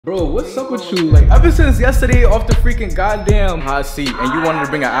Bro, what's up with you? Like, ever since yesterday off the freaking goddamn hot seat and you wanted to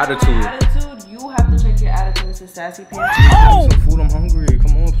bring an attitude. You have to check your attitude, Mrs. Sassy Pants. Oh! Some food, I'm hungry.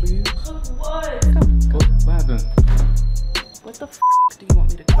 Come on, please. Cook what? What happened? What the f do you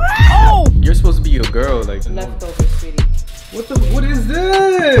want me to cook? Oh! You're supposed to be a girl, like. Leftovers, sweetie. What is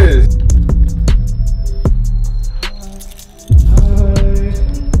this? Hi.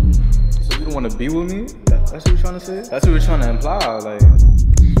 So you don't want to be with me? That's what you're trying to say? That's what you're trying to imply, like.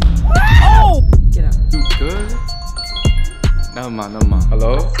 Oh! Get out. You good? Never mind.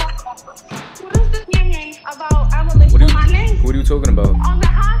 Hello? What is this name about? I'm gonna let my name. What are you talking about? On the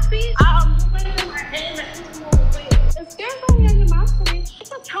hot seat? If there's only animosity, she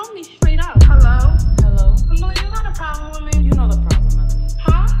can tell me straight up. Hello? Hello? No, you got a problem with me. You know the problem, Melanie.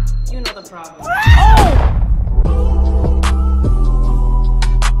 Huh? You know the problem. Oh!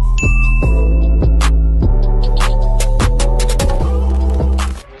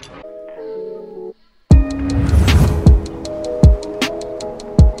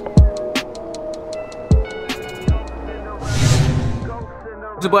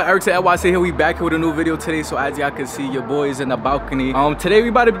 It's your boy EricksonNYC here. We back here with a new video today. So as y'all can see, your boy is in the balcony. Today we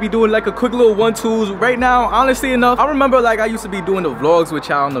about to be doing like a quick little 1-2s. Right now, honestly enough, I remember like I used to be doing the vlogs with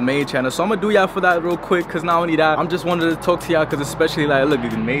y'all on the main channel. So I'm gonna do y'all for that real quick. Cause not only that, I'm just wanted to talk to y'all cause especially like look,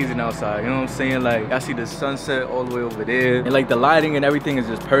 it's amazing outside. You know what I'm saying? Like y'all see the sunset all the way over there. And like the lighting and everything is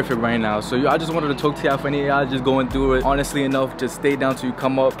just perfect right now. So I just wanted to talk to y'all for any of y'all just going through it. Honestly enough, just stay down till you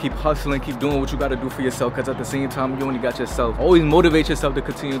come up. Keep hustling, keep doing what you gotta do for yourself. Cause at the same time, you only got yourself. Always motivate yourself to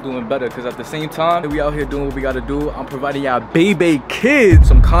continue doing better. Cause at the same time, we out here doing what we gotta do. I'm providing y'all baby kids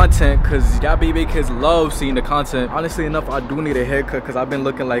some content. Cause y'all baby kids love seeing the content. Honestly enough, I do need a haircut. Cause I've been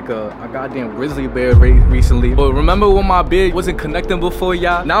looking like a goddamn grizzly bear recently. But remember when my beard wasn't connecting before,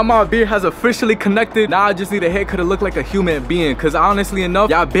 y'all? Now my beard has officially connected. Now I just need a haircut to look like a human being. Cause honestly enough,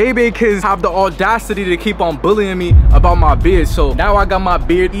 y'all baby kids have the audacity to keep on bullying me about my beard. So now I got my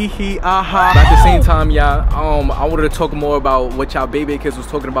beard. But at the same time, y'all, I wanted to talk more about what y'all baby kids was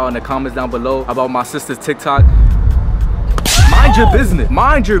talking about in the comments down below about my sister's TikTok. Mind your business.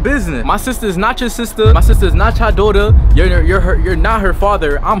 Mind your business. My sister is not your sister. My sister is not your daughter. You're not her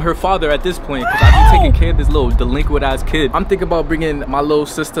father. I'm her father at this point because I be taking care of this little delinquent ass kid. I'm thinking about bringing my little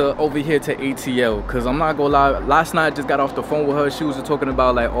sister over here to ATL because I'm not gonna lie. Last night I just got off the phone with her. She was talking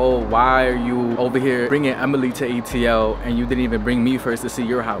about like, oh, why are you over here bringing Emily to ATL and you didn't even bring me first to see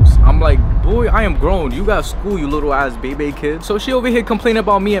your house? I'm like, boy, I am grown. You got school, you little ass baby kid. So she over here complaining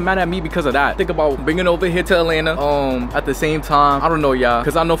about me and mad at me because of that. Think about bringing over here to Atlanta. At the same time, I don't know, y'all,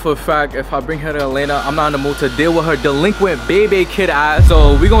 because I know for a fact if I bring her to Atlanta, I'm not in the mood to deal with her delinquent baby kid ass.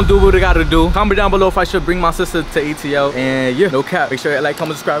 So we gonna do what we gotta do. Comment down below if I should bring my sister to ATL. And yeah, no cap. Make sure you like,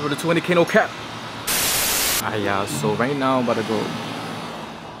 comment, subscribe for the 20K, no cap. Alright, y'all, so right now I'm about to go.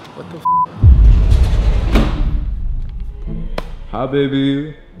 What the f? Hi,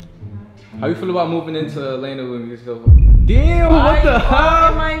 baby. How you feel about moving into Atlanta with me? So, damn, what the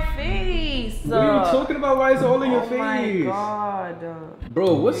hell? My face. What are you talking about? Why is it all in your face? Oh my god.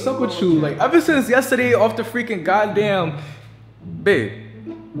 Bro, what's up with you? Like, ever since yesterday off the freaking goddamn. Babe.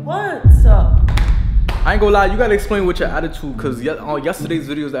 What's up? I ain't gonna lie, you gotta explain what your attitude, cause on yesterday's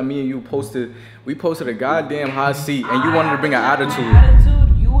videos that me and you posted, we posted a goddamn hot seat and you wanted to bring an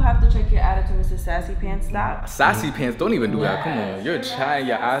attitude. You have to check your attitude, Mrs. Sassy Pants. Stop. Sassy Pants, don't even do that. Come on, you're trying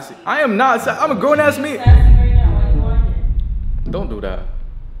your ass. I am not. I'm a grown ass me. Don't do that.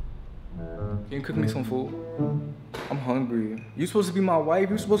 Can you cook me some food? I'm hungry. You supposed to be my wife.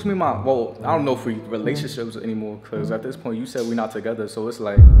 You supposed to be my. Well, I don't know if we relationships anymore, cause at this point you said we're not together. So it's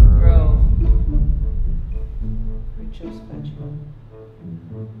like. Bro.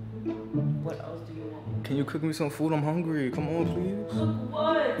 What else do you want? Can you cook me some food? I'm hungry. Come on, please. Cook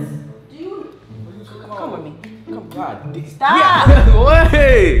what? Do you? Come with me. Come. God. Stop. Yeah.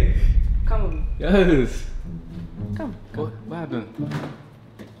 Wait. Come with me. Yes. Come. What happened?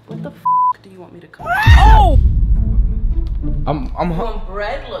 What the f do you want me to cook? Oh! I'm You want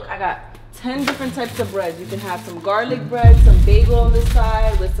bread? Look, I got 10 different types of bread. You can have some garlic bread, some bagel on this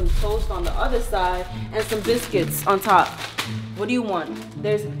side, with some toast on the other side, and some biscuits on top. What do you want?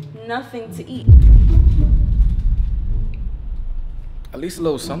 There's nothing to eat. At least a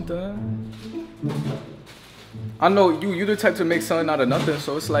little something. I know you the type to make something out of nothing,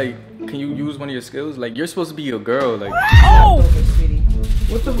 so it's like, can you use one of your skills? Like, you're supposed to be a girl, like. Oh!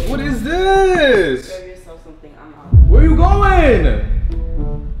 What is this? Grab yourself something. I'm out. Where you going?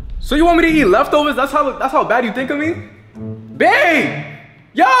 So you want me to eat leftovers? That's how bad you think of me? Babe!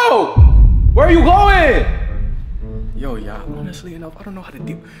 Yo! Where are you going? Yo, yeah, honestly enough, I don't know how to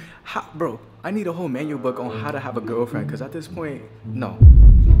deal. Bro, I need a whole manual book on how to have a girlfriend, because at this point, no.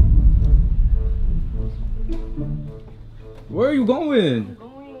 Where are you going? I'm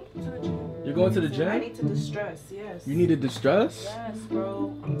going to the gym. You're going to the gym? I need to distress, yes. You need to distress? Yes,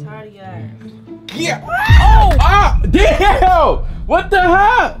 bro. I'm tired of your ass. Yeah. Oh! Ah! Damn! What the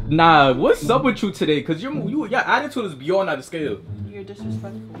heck? Nah, what's up with you today? Cause your attitude is beyond that scale. You're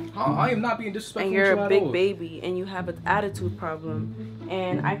disrespectful. I am not being disrespectful. And you're with you a at big all. baby, and you have an attitude problem.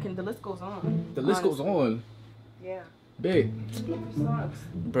 And the list goes on. The list goes on. Yeah. Babe. Sucks.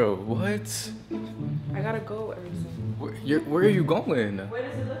 Bro, what? I gotta go, Erickson. Where are you going? Where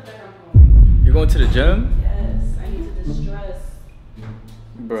does it look like I'm going? You're going to the gym? Yes, I need to distress.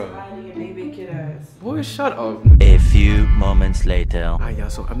 Bro. Tired of your baby kid ass. Boy, shut up. A few moments later. Alright, y'all,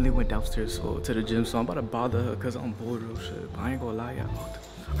 so Emily went downstairs to the gym, so I'm about to bother her because I'm bored real shit. But I ain't gonna lie, y'all.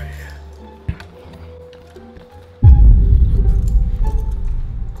 Okay.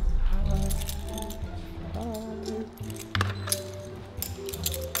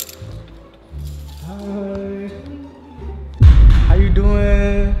 Hi. How you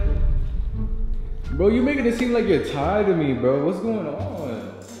doing? Bro, you making it seem like you're tired of me, bro. What's going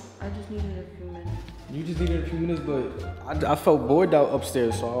on? I just needed a few minutes. You just needed a few minutes, but I felt bored out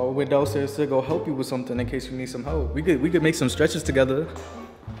upstairs, so I went downstairs to go help you with something in case you need some help. We could make some stretches together.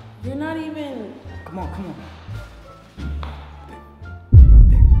 You're not even. Come on, come on.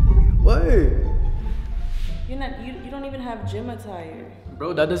 What? You're not. You don't even have gym attire.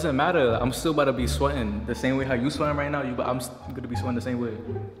 Bro, that doesn't matter. I'm still about to be sweating the same way how you sweating right now. I'm gonna be sweating the same way.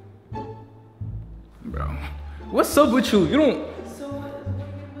 Bro, what's up with you? You don't. So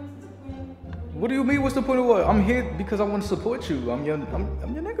What do you mean? What's the point of what? I'm here because I want to support you. I'm your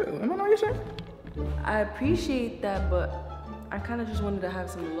nigga. Am I not your shit? I appreciate that, but I kind of just wanted to have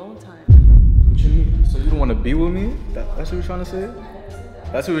some alone time. What you mean? So you don't want to be with me? That's what you're trying to say?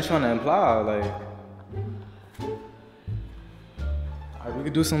 That's what you're trying to imply. Like, alright, we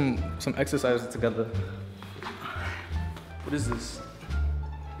could do some exercises together. What is this?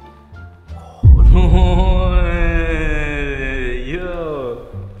 Hold on, yo.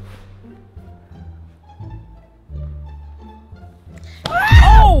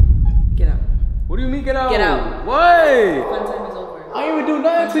 Oh! Get out. What do you mean get out? Get out. Why? Fun time is over. I ain't even do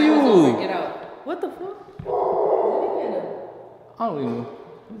nothing to Fun time is over. you. Get out. What the fuck? I don't even know.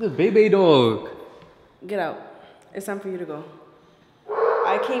 The baby dog. Get out. It's time for you to go.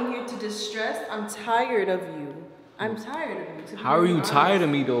 I came here to distress. I'm tired of you. I'm tired of you. How are you tired of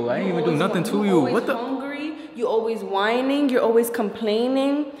me though? I ain't even do nothing to you. What the? You're always hungry. You're always whining. You're always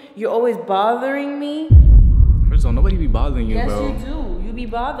complaining. You're always bothering me. First of all, nobody be bothering you, Yes, bro. you do. You be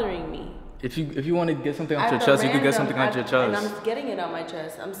bothering me. If you want to get something off At your the chest, you could get random, something off your And chest. I'm getting it on my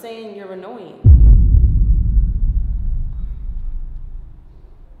chest. I'm saying you're annoying.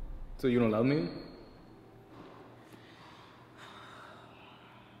 So you don't love me?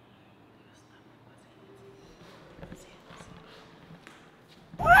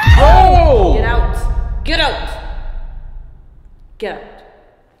 Oh! Get out. Get out. Get out.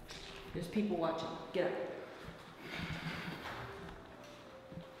 There's people watching. Get out.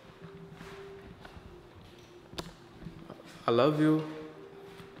 I love you.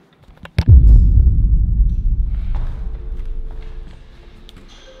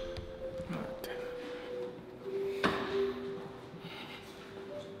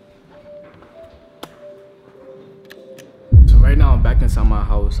 So right now I'm back inside my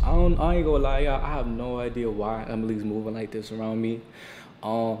house. I ain't gonna lie, y'all. I have no idea why Emily's moving like this around me.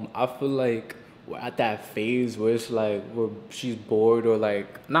 I feel like we're at that phase where it's like she's bored, or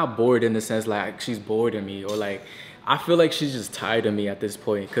like not bored in the sense like she's bored of me, or like I feel like she's just tired of me at this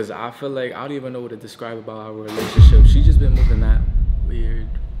point, because I feel like I don't even know what to describe about our relationship. She's just been moving that weird.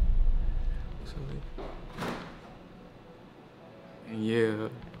 And yeah,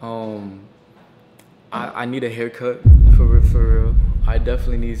 I need a haircut for real. I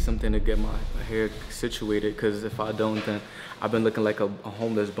definitely need something to get my hair situated, because if I don't, then I've been looking like a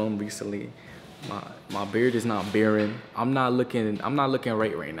homeless bum recently. My beard is not bearing. I'm not looking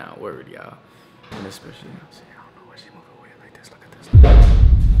right now. Word, y'all. And especially, see, I don't know why she moving away like this. Look at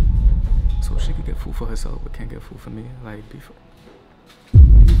this. So she could get food for herself, but can't get food for me. Like before.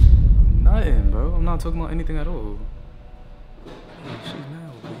 Nothing, bro. I'm not talking about anything at all. Yeah, she's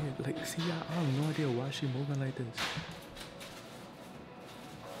mad weird. Like, see, I have no idea why she moving like this.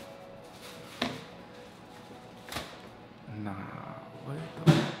 Nah, what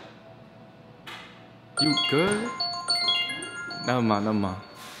the? You good? Never mind.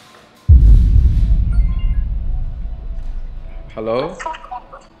 Hello?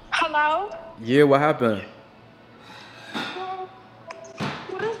 Hello? Yeah, what happened?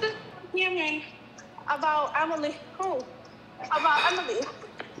 What is this hearing about Emily? Who? About Emily?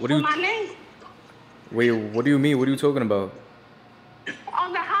 What do you? My name? Wait, what do you mean? What are you talking about?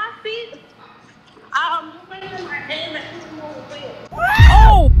 On the hot seat, you mentioned my name and she was moving weird.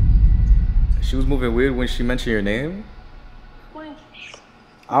 Oh! She was moving weird when she mentioned your name? When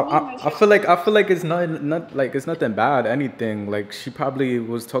I feel like it's not like it's nothing bad, anything. Like she probably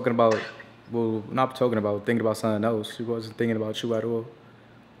was talking about, well, not talking about, thinking about something else. She wasn't thinking about you at all.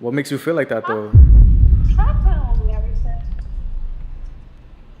 What makes you feel like that though? Stop telling me everything.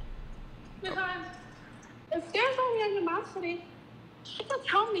 Because if there's only animosity, she could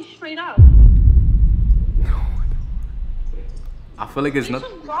tell me straight up. I feel like it's You not.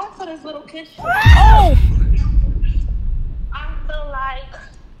 should go for this little kid shit. Oh! I feel like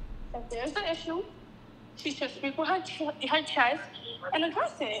if there's an issue, she should speak with her chest and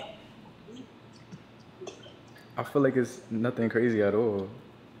address it. I feel like it's nothing crazy at all.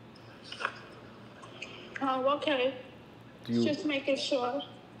 Oh, okay. Do you? Just making sure.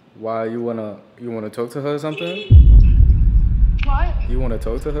 Why you wanna talk to her or something? What? You wanna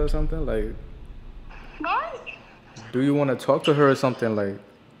talk to her or something? Like, What? do you wanna talk to her or something? Like,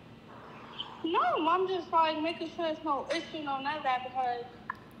 No, I'm just like making sure there's no issue, no none of that, because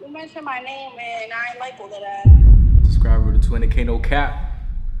you mentioned my name and I ain't like all of that. subscriber to 200K, no cap.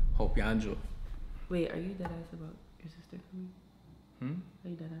 Hope y'all enjoy. Wait, are you dead ass about your sister coming? Are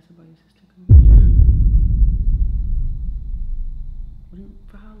you dead ass about your sister coming? Yeah.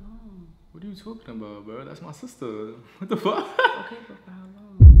 For how long? What are you talking about, bro? That's my sister. What the fuck? Okay, but for how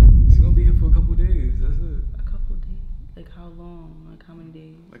long? She's gonna be here for a couple days. That's it. A couple days? Like how long? Like how many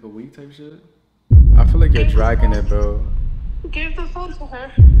days? Like a week type shit. I feel like you're dragging it, bro. Give the phone to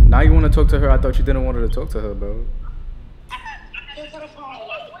her. Now you want to talk to her? I thought you didn't want her to talk to her, bro. Give her the phone.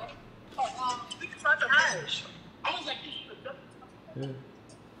 Yeah.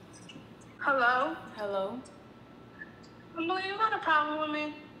 Hello? Hello? Emily, you got a problem with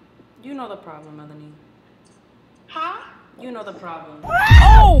me? You know the problem, Melanie. Huh? You know the problem.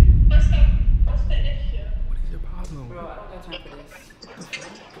 What's the issue? What is your problem? Bro, I don't got time for this.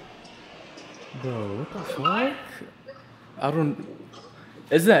 Bro, what the fuck? I don't...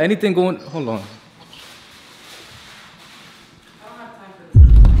 Is there anything going... Hold on. I don't have time for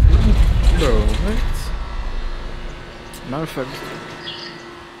this. Bro, what? Matter of fact...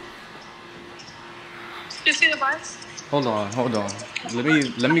 You see the bus? Hold on. Let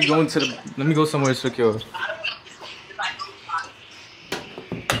me go into the... Let me go somewhere secure.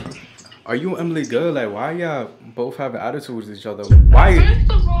 Are you and Emily good? Like, why y'all both having attitudes with each other? Why?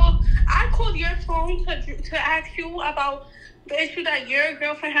 First of all, I called your phone to ask you about the issue that your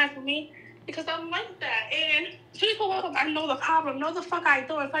girlfriend has with me because I'm like that. And she's welcome. I know the problem. No, the fuck I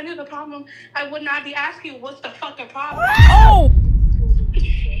don't. If I knew the problem, I would not be asking you what's the fucking problem. Oh!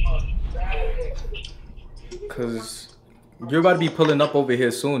 Cause you're about to be pulling up over here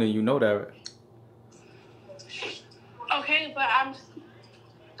soon, and you know that. Okay, but I'm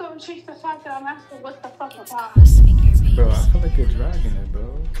don't change the fact that I'm asking what's the fucking problem. Bro, I feel like you're dragging it,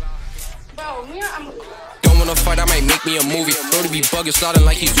 bro. Bro, me, I'm. Don't wanna fight, that might make me a movie. Bro, to be bugging, sliding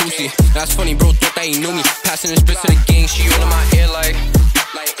like he's juicy. That's funny, bro, thought that he knew me. Passing this bitch to the gang, she all in my ear like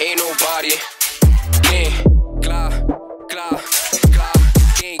ain't nobody. Gang,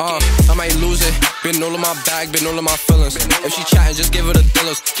 I might lose it. Been all in my bag, been all in my feelings. If she chatting, just give her the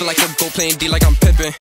dealers. Feel like a go playing D like I'm Pippin.